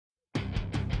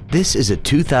This is a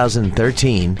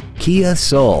 2013 Kia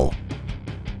Soul.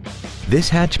 This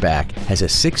hatchback has a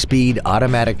 6-speed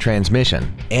automatic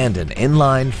transmission and an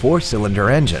inline 4-cylinder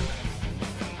engine.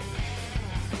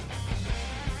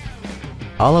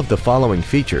 All of the following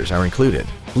features are included: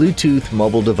 Bluetooth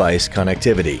mobile device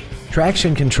connectivity,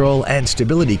 traction control and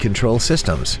stability control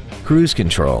systems, cruise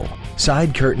control,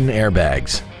 side curtain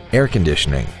airbags, air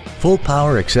conditioning, full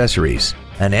power accessories,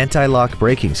 an anti-lock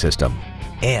braking system,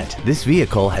 and this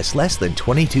vehicle has less than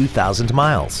 22,000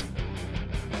 miles.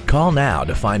 Call now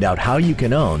to find out how you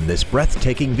can own this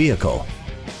breathtaking vehicle.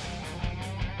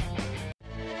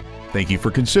 Thank you for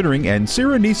considering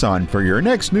Ancira Nissan for your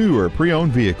next new or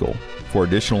pre-owned vehicle. For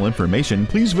additional information,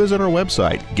 please visit our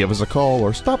website, give us a call,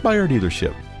 or stop by our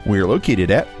dealership. We are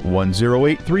located at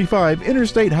 10835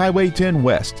 Interstate Highway 10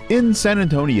 West in San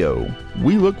Antonio.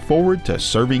 We look forward to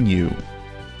serving you.